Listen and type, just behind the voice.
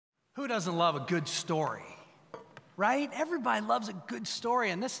Who doesn't love a good story, right? Everybody loves a good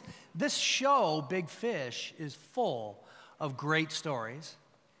story. And this show, Big Fish, is full of great stories.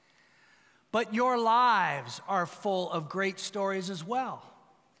 But your lives are full of great stories as well.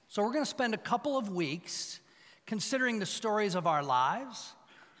 So we're going to spend a couple of weeks considering the stories of our lives,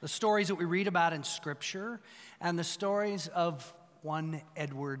 the stories that we read about in Scripture, and the stories of one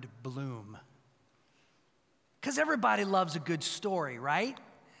Edward Bloom. Because everybody loves a good story, right?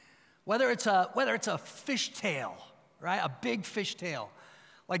 Whether it's a fish tale, right? A big fish tale,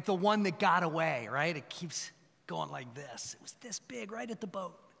 like the one that got away, right? It keeps going like this. It was this big right at the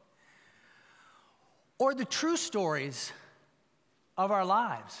boat. Or the true stories of our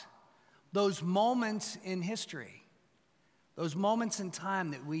lives, those moments in history, those moments in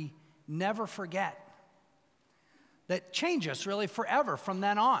time that we never forget, that change us really forever from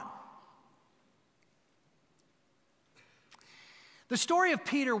then on. The story of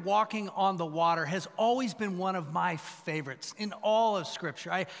Peter walking on the water has always been one of my favorites in all of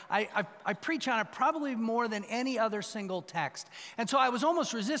Scripture. I preach on it probably more than any other single text. And so I was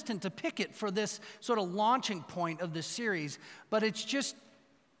almost resistant to pick it for this sort of launching point of this series, but it's just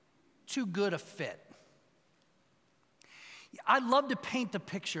too good a fit. I'd love to paint the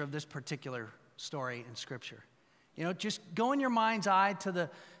picture of this particular story in Scripture. You know, just go in your mind's eye to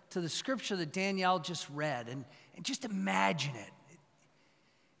the Scripture that Danielle just read and just imagine it.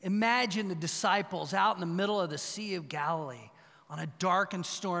 Imagine the disciples out in the middle of the Sea of Galilee on a dark and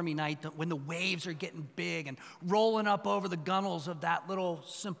stormy night when the waves are getting big and rolling up over the gunwales of that little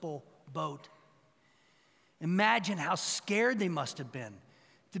simple boat. Imagine how scared they must have been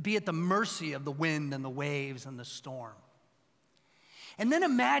to be at the mercy of the wind and the waves and the storm. And then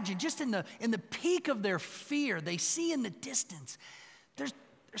imagine, just in the peak of their fear, they see in the distance, there's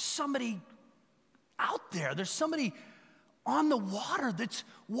somebody out there. There's somebody on the water that's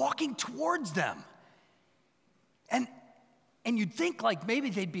walking towards them. And you'd think like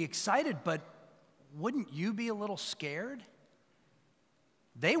maybe they'd be excited, but wouldn't you be a little scared?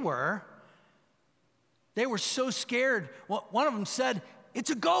 They were. They were so scared. Well, one of them said,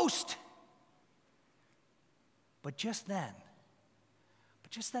 "It's a ghost." But just then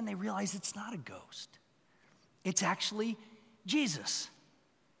they realized it's not a ghost. It's actually Jesus.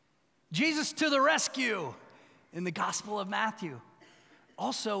 Jesus to the rescue. In the Gospel of Matthew.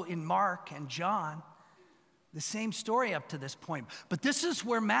 Also in Mark and John, the same story up to this point. But this is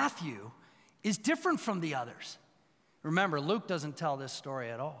where Matthew is different from the others. Remember, Luke doesn't tell this story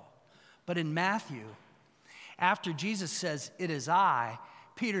at all. But in Matthew, after Jesus says, "It is I,"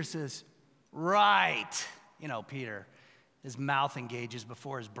 Peter says, "Right." You know, Peter, his mouth engages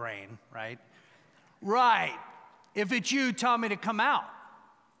before his brain, right? "Right. If it's you, tell me to come out."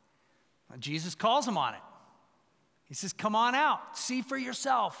 And Jesus calls him on it. He says, "Come on out, see for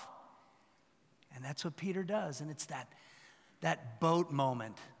yourself." And that's what Peter does. And it's that boat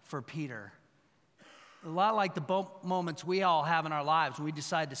moment for Peter. A lot like the boat moments we all have in our lives when we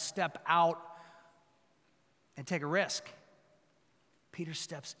decide to step out and take a risk. Peter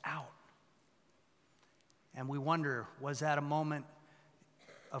steps out. And we wonder, was that a moment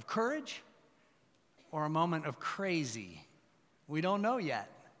of courage or a moment of crazy? We don't know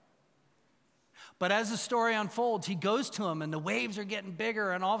yet. But as the story unfolds, he goes to him and the waves are getting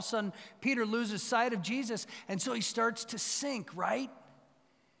bigger, and all of a sudden Peter loses sight of Jesus, and so he starts to sink, right?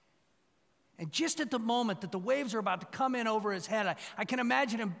 And just at the moment that the waves are about to come in over his head, I can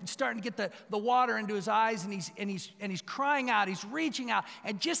imagine him starting to get the water into his eyes, and he's crying out, he's reaching out,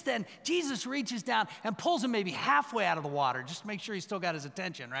 and just then Jesus reaches down and pulls him maybe halfway out of the water, just to make sure he's still got his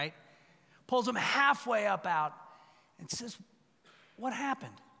attention, right? Pulls him halfway up out and says, "What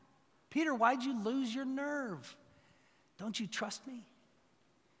happened? Peter, why'd you lose your nerve? Don't you trust me?"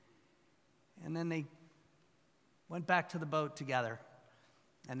 And then they went back to the boat together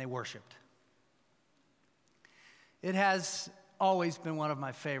and they worshiped. It has always been one of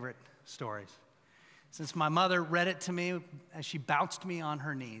my favorite stories since my mother read it to me as she bounced me on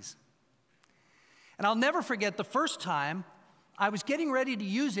her knees. And I'll never forget the first time I was getting ready to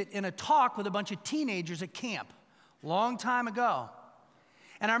use it in a talk with a bunch of teenagers at camp, a long time ago.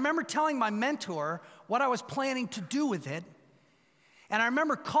 And I remember telling my mentor what I was planning to do with it. And I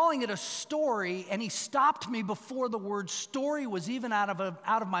remember calling it a story, and he stopped me before the word story was even out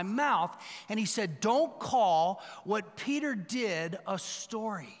of my mouth. And he said, "Don't call what Peter did a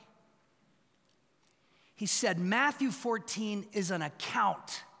story." He said, Matthew 14 is an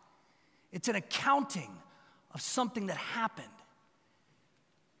account. It's an accounting of something that happened.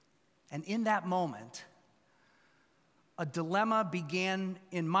 And in that moment, a dilemma began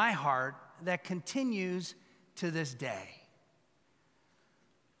in my heart that continues to this day.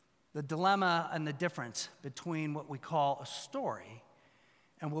 the dilemma and the difference between what we call a story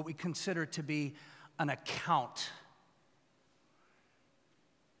and what we consider to be an account.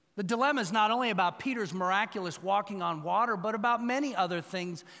 The dilemma is not only about Peter's miraculous walking on water, but about many other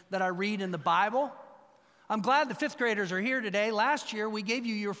things that I read in the Bible. I'm glad the fifth graders are here today. Last year, we gave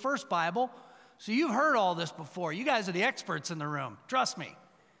you your first Bible, so you've heard all this before. You guys are the experts in the room. Trust me.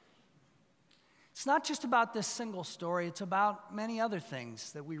 It's not just about this single story. It's about many other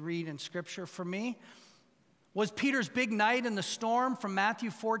things that we read in Scripture. For me, was Peter's big night in the storm from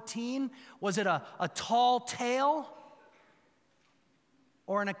Matthew 14, was it a tall tale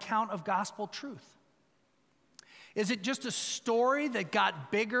or an account of gospel truth? Is it just a story that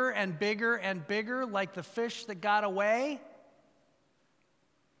got bigger and bigger and bigger, like the fish that got away?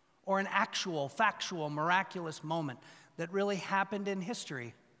 Or an actual, factual, miraculous moment that really happened in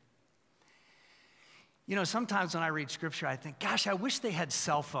history? You know, sometimes when I read Scripture, I think, gosh, I wish they had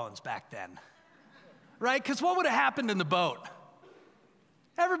cell phones back then. Right? Because what would have happened in the boat?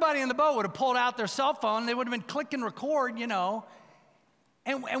 Everybody in the boat would have pulled out their cell phone. They would have been click and record, you know.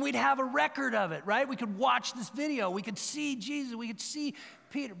 And we'd have a record of it, right? We could watch this video. We could see Jesus. We could see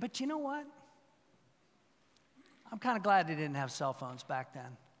Peter. But you know what? I'm kind of glad they didn't have cell phones back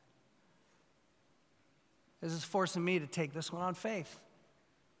then. This is forcing me to take this one on faith.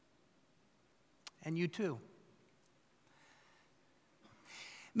 And you too.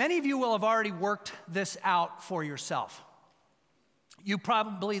 Many of you will have already worked this out for yourself. You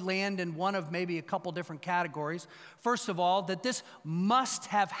probably land in one of maybe a couple different categories. First of all, that this must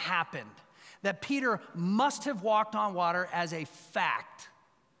have happened, that Peter must have walked on water as a fact,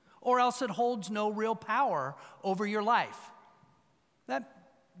 or else it holds no real power over your life.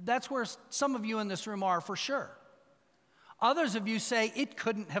 That's where some of you in this room are for sure. Others of you say it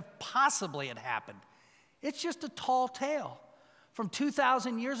couldn't have possibly had happened. It's just a tall tale from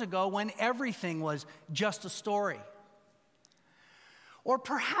 2,000 years ago when everything was just a story. Or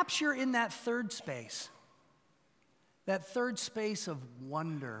perhaps you're in that third space of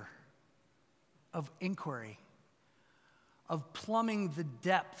wonder, of inquiry, of plumbing the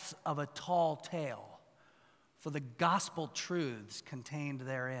depths of a tall tale for the gospel truths contained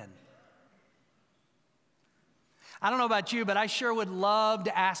therein. I don't know about you, but I sure would love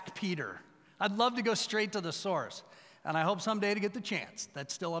to ask Peter. I'd love to go straight to the source, and I hope someday to get the chance.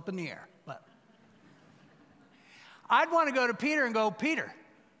 That's still up in the air, but I'd want to go to Peter and go, Peter,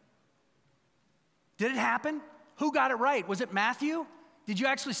 did it happen? Who got it right? Was it Matthew? Did you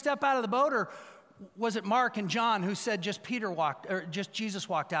actually step out of the boat, or was it Mark and John who said just Jesus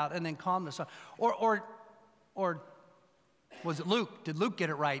walked out and then calmed the storm? Or was it Luke? Did Luke get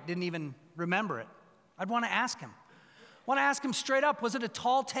it right? Didn't even remember it? I'd want to ask him. I want to ask him straight up, was it a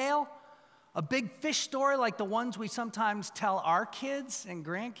tall tale? A big fish story like the ones we sometimes tell our kids and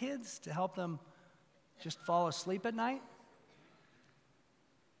grandkids to help them just fall asleep at night?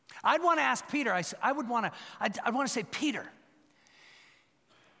 I'd want to ask Peter, I'd want to say, Peter,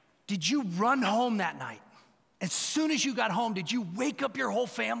 did you run home that night? As soon as you got home, did you wake up your whole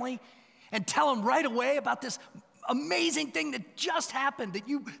family and tell them right away about this amazing thing that just happened,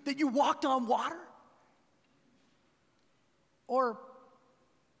 that you walked on water? Or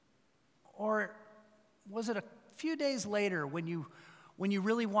was it a few days later when you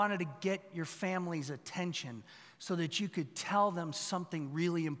really wanted to get your family's attention so that you could tell them something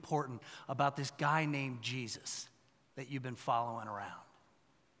really important about this guy named Jesus that you've been following around?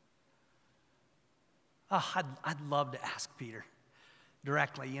 Oh, I'd love to ask Peter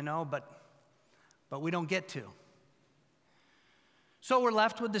directly, you know, but we don't get to. So we're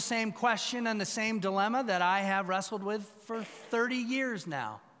left with the same question and the same dilemma that I have wrestled with for 30 years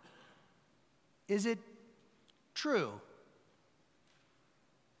now. Is it true?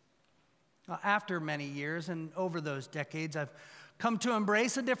 After many years and over those decades, I've come to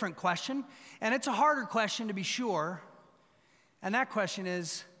embrace a different question, and it's a harder question to be sure, and that question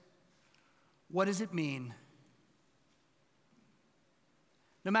is, what does it mean?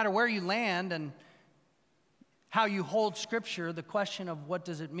 No matter where you land and how you hold Scripture, the question of what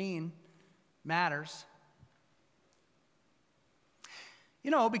does it mean matters.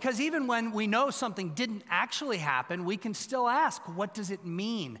 You know, because even when we know something didn't actually happen, we can still ask, what does it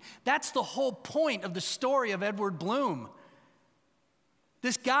mean? That's the whole point of the story of Edward Bloom.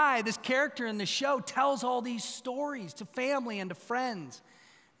 This guy, this character in the show, tells all these stories to family and to friends,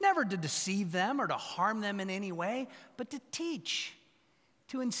 never to deceive them or to harm them in any way, but to teach,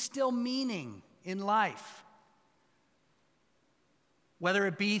 to instill meaning in life. Whether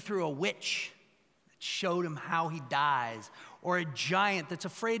it be through a witch that showed him how he dies, or a giant that's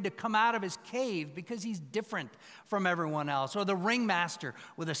afraid to come out of his cave because he's different from everyone else, or the ringmaster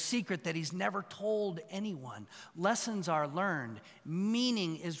with a secret that he's never told anyone. Lessons are learned,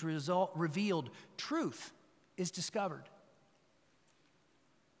 meaning is revealed, truth is discovered.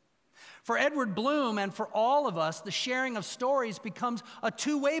 For Edward Bloom and for all of us, the sharing of stories becomes a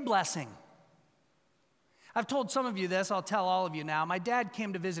two-way blessing. I've told some of you this, I'll tell all of you now. My dad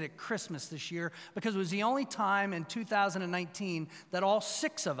came to visit at Christmas this year because it was the only time in 2019 that all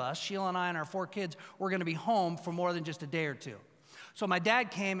 6 of us, Sheila and I and our 4 kids, were going to be home for more than just a day or two. So my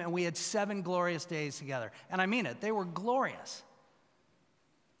dad came and we had 7 glorious days together. And I mean it, they were glorious.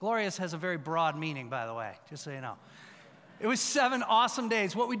 Glorious has a very broad meaning, by the way, just so you know. It was 7 awesome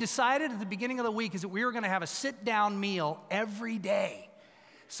days. What we decided at the beginning of the week is that we were going to have a sit-down meal every day.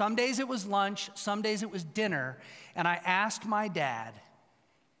 Some days it was lunch, some days it was dinner, and I asked my dad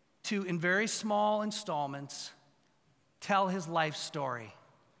to, in very small installments, tell his life story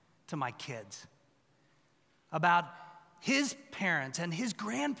to my kids about his parents and his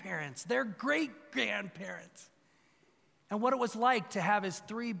grandparents, their great-grandparents, and what it was like to have his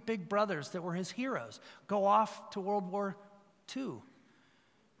 3 big brothers that were his heroes go off to World War II.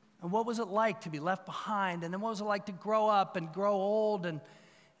 And what was it like to be left behind, and then what was it like to grow up and grow old and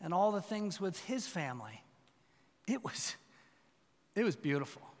all the things with his family. It was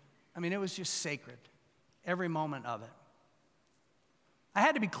beautiful. I mean, it was just sacred, every moment of it. I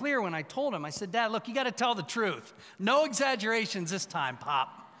had to be clear when I told him. I said, Dad, look, you got to tell the truth. No exaggerations this time,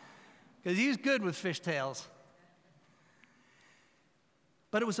 Pop, because he's good with fishtails.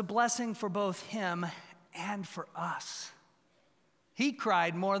 But it was a blessing for both him and for us. He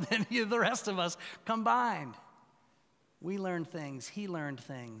cried more than the rest of us combined. We learned things. He learned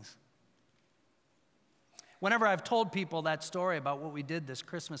things. Whenever I've told people that story about what we did this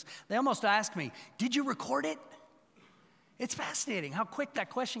Christmas, they almost ask me, did you record it? It's fascinating how quick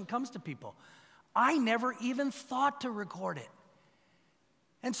that question comes to people. I never even thought to record it.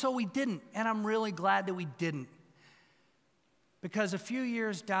 And so we didn't, and I'm really glad that we didn't. Because a few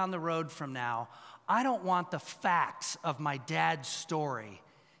years down the road from now, I don't want the facts of my dad's story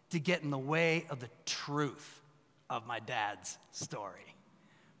to get in the way of the truth of my dad's story.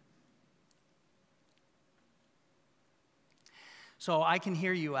 So I can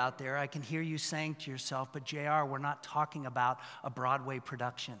hear you out there. I can hear you saying to yourself, but JR, we're not talking about a Broadway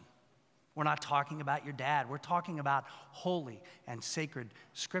production. We're not talking about your dad. We're talking about holy and sacred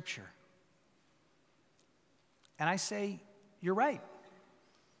scripture. And I say, you're right.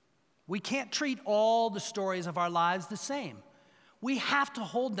 We can't treat all the stories of our lives the same. We have to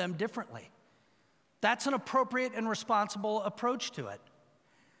hold them differently. That's an appropriate and responsible approach to it.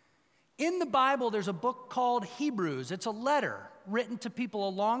 In the Bible, there's a book called Hebrews. It's a letter written to people a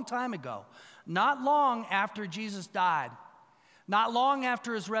long time ago, not long after Jesus died, not long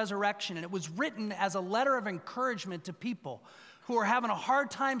after his resurrection. And it was written as a letter of encouragement to people who are having a hard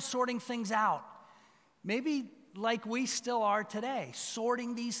time sorting things out. Maybe like we still are today,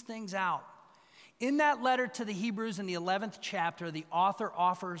 sorting these things out. In that letter to the Hebrews in the 11th chapter, the author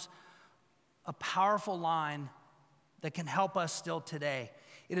offers a powerful line that can help us still today.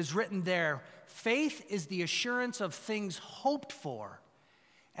 It is written there, faith is the assurance of things hoped for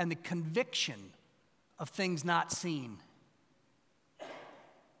and the conviction of things not seen.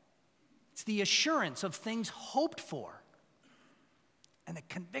 It's the assurance of things hoped for and the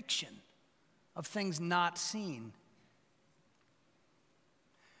conviction of things not seen.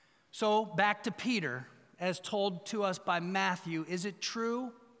 So back to Peter, as told to us by Matthew, is it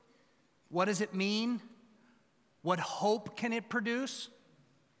true? What does it mean? What hope can it produce?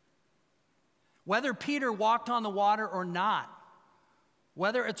 Whether Peter walked on the water or not,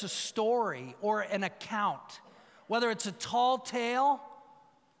 whether it's a story or an account, whether it's a tall tale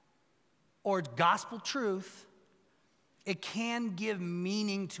or it's gospel truth, it can give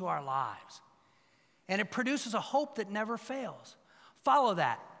meaning to our lives. And it produces a hope that never fails. Follow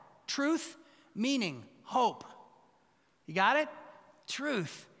that. Truth, meaning, hope. You got it?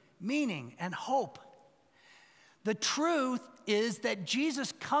 Truth, meaning, and hope. The truth is that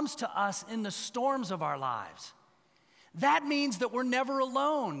Jesus comes to us in the storms of our lives. That means that we're never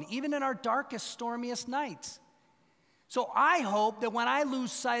alone, even in our darkest, stormiest nights. So I hope that when I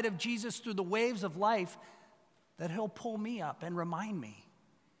lose sight of Jesus through the waves of life, that he'll pull me up and remind me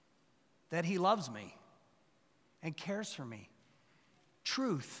that he loves me and cares for me.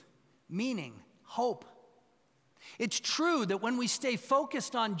 Truth, meaning, hope. It's true that when we stay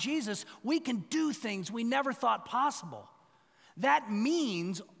focused on Jesus, we can do things we never thought possible. That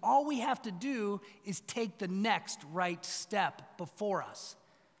means all we have to do is take the next right step before us.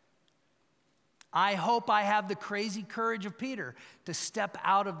 I hope I have the crazy courage of Peter to step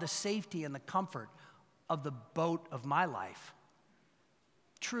out of the safety and the comfort of the boat of my life.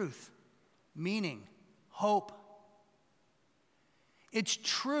 Truth, meaning, hope. It's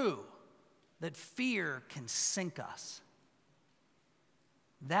true that fear can sink us.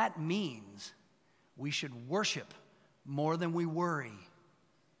 That means we should worship more than we worry.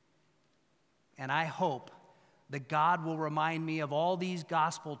 And I hope that God will remind me of all these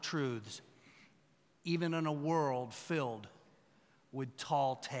gospel truths, even in a world filled with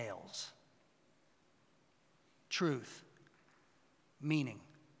tall tales. Truth, meaning,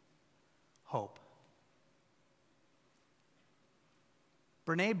 hope.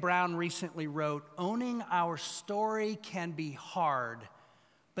 Brene Brown recently wrote, "Owning our story can be hard,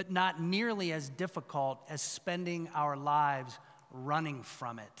 but not nearly as difficult as spending our lives running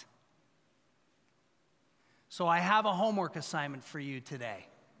from it." So I have a homework assignment for you today.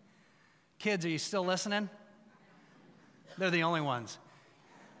 Kids, are you still listening? They're the only ones.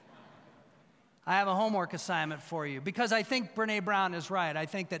 I have a homework assignment for you because I think Brene Brown is right. I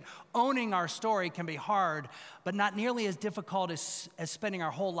think that owning our story can be hard, but not nearly as difficult as spending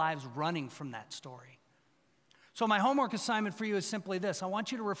our whole lives running from that story. So my homework assignment for you is simply this. I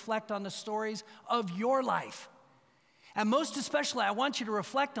want you to reflect on the stories of your life. And most especially, I want you to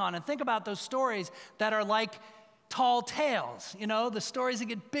reflect on and think about those stories that are like tall tales, the stories that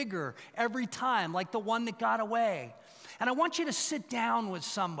get bigger every time, like the one that got away. And I want you to sit down with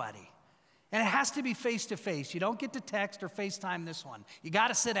somebody. And it has to be face-to-face. You don't get to text or FaceTime this one. You got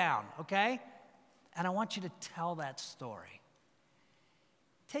to sit down, okay? And I want you to tell that story.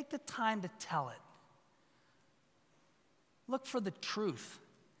 Take the time to tell it. Look for the truth.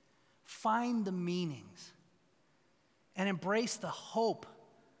 Find the meanings. And embrace the hope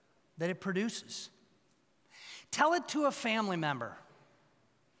that it produces. Tell it to a family member.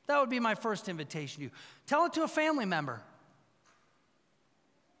 That would be my first invitation to you. Tell it to a family member.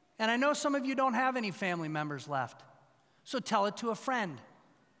 And I know some of you don't have any family members left, so tell it to a friend.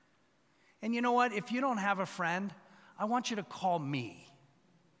 And you know what? If you don't have a friend, I want you to call me,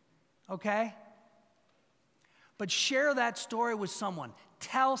 okay? But share that story with someone.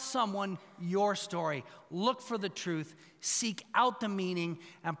 Tell someone your story. Look for the truth, seek out the meaning,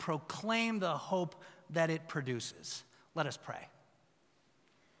 and proclaim the hope that it produces. Let us pray.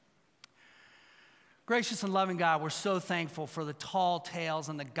 Gracious and loving God, we're so thankful for the tall tales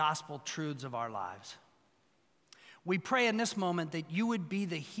and the gospel truths of our lives. We pray in this moment that you would be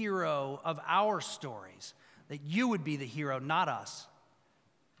the hero of our stories, that you would be the hero, not us.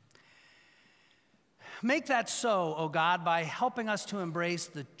 Make that so, O God, by helping us to embrace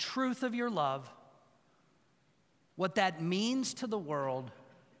the truth of your love, what that means to the world,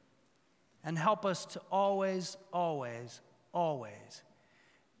 and help us to always, always, always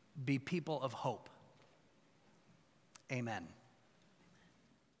be people of hope. Amen.